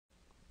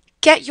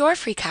Get your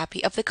free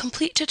copy of the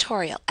complete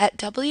tutorial at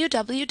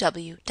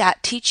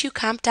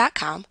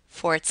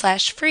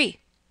www.teachucomp.com/free.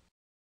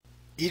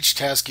 Each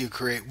task you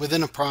create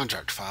within a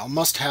project file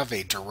must have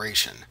a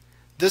duration.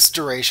 This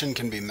duration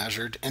can be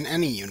measured in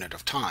any unit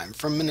of time,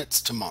 from minutes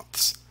to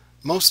months.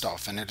 Most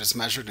often it is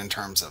measured in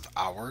terms of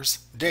hours,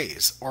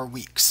 days, or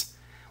weeks.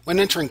 When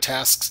entering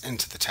tasks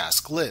into the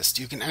task list,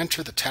 you can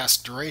enter the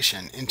task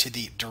duration into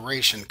the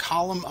duration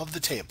column of the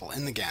table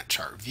in the Gantt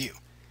chart view.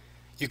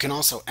 You can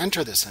also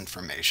enter this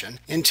information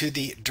into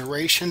the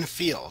duration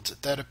field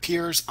that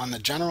appears on the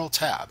General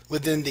tab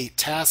within the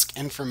Task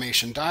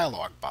Information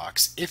dialog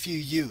box if you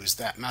use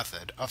that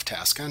method of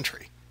task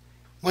entry.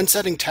 When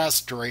setting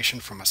task duration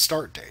from a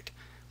start date,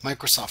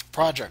 Microsoft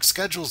Project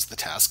schedules the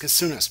task as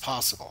soon as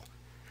possible.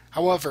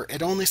 However,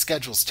 it only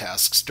schedules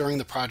tasks during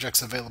the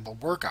project's available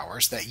work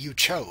hours that you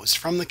chose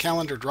from the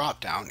calendar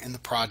dropdown in the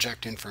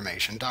Project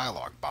Information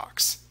dialog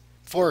box.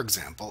 For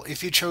example,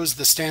 if you chose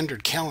the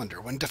standard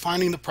calendar when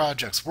defining the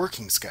project's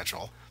working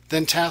schedule,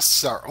 then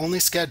tasks are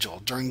only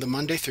scheduled during the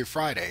Monday through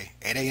Friday,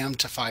 8 a.m.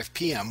 to 5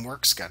 p.m.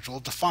 work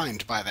schedule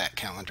defined by that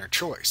calendar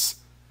choice.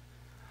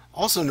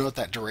 Also note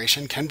that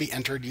duration can be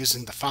entered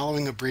using the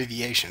following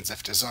abbreviations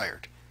if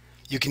desired.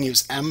 You can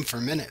use M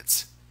for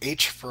minutes,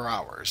 H for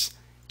hours,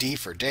 D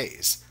for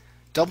days,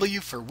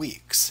 W for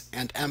weeks,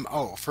 and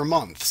MO for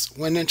months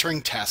when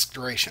entering task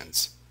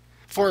durations.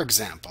 For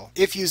example,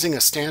 if using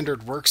a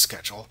standard work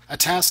schedule, a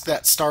task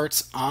that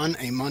starts on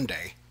a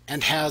Monday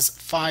and has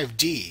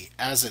 5D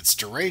as its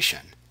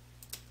duration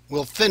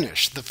will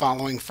finish the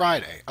following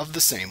Friday of the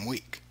same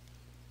week.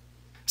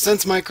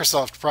 Since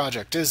Microsoft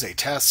Project is a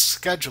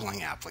task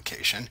scheduling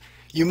application,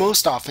 you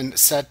most often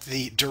set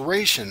the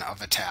duration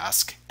of a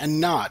task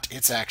and not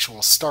its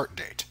actual start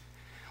date.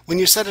 When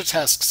you set a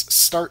task's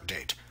start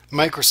date,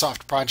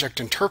 Microsoft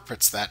Project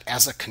interprets that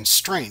as a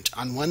constraint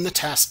on when the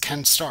task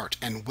can start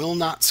and will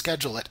not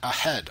schedule it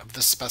ahead of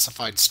the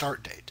specified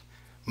start date.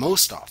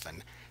 Most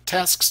often,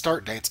 task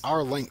start dates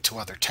are linked to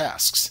other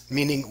tasks,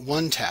 meaning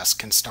one task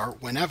can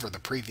start whenever the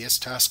previous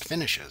task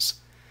finishes.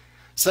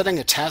 Setting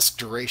a task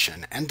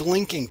duration and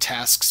linking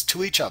tasks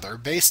to each other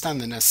based on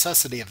the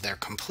necessity of their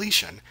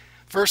completion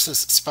versus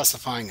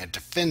specifying a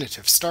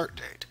definitive start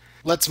date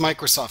lets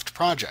Microsoft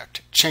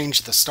Project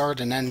change the start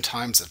and end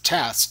times of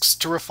tasks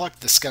to reflect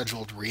the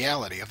scheduled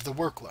reality of the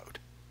workload.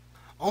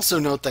 Also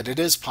note that it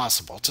is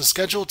possible to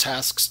schedule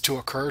tasks to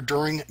occur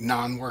during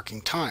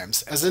non-working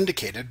times as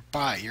indicated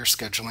by your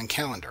scheduling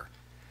calendar.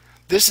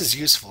 This is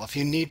useful if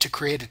you need to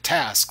create a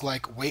task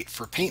like wait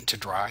for paint to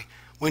dry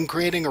when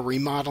creating a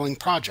remodeling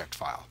project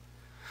file.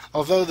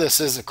 Although this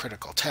is a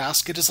critical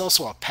task, it is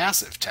also a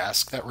passive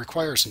task that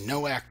requires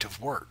no active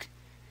work.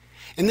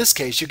 In this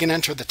case, you can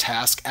enter the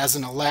task as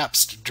an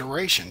elapsed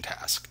duration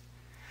task.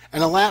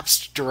 An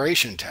elapsed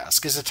duration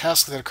task is a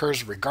task that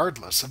occurs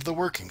regardless of the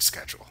working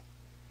schedule.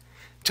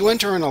 To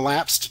enter an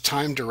elapsed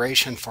time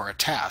duration for a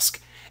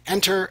task,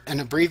 enter an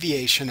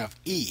abbreviation of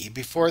E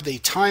before the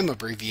time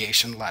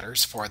abbreviation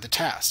letters for the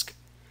task.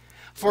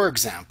 For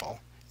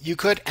example, you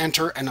could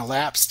enter an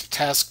elapsed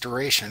task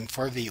duration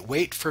for the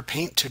wait for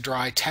paint to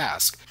dry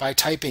task by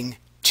typing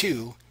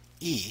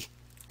 2E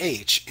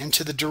H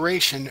into the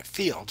duration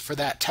field for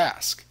that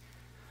task.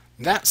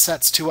 That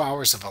sets 2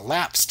 hours of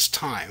elapsed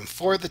time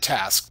for the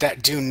tasks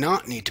that do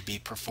not need to be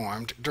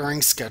performed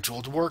during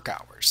scheduled work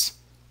hours.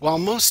 While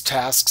most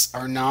tasks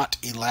are not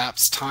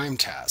elapsed time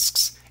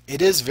tasks,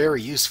 it is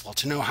very useful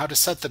to know how to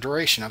set the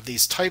duration of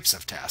these types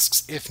of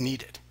tasks if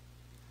needed.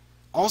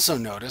 Also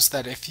notice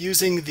that if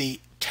using the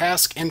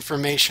Task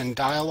Information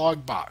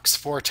dialog box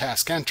for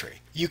task entry,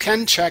 you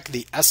can check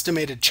the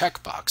estimated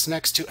checkbox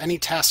next to any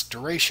task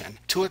duration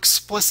to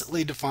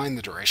explicitly define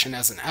the duration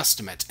as an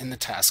estimate in the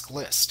task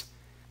list.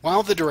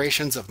 While the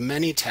durations of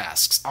many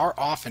tasks are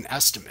often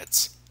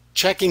estimates,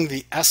 checking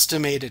the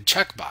estimated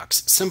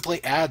checkbox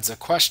simply adds a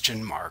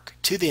question mark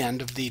to the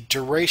end of the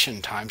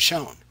duration time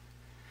shown.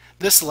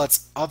 This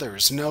lets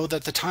others know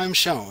that the time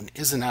shown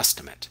is an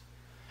estimate.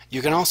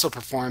 You can also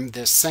perform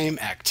this same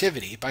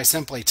activity by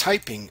simply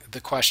typing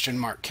the question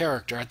mark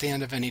character at the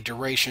end of any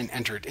duration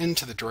entered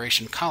into the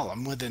duration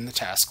column within the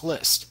task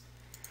list.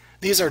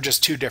 These are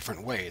just two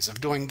different ways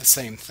of doing the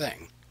same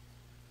thing.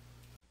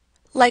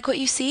 Like what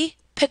you see?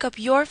 Pick up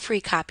your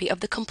free copy of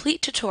the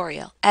complete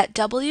tutorial at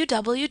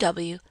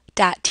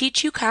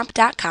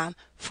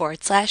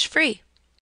www.teachucomp.com/free.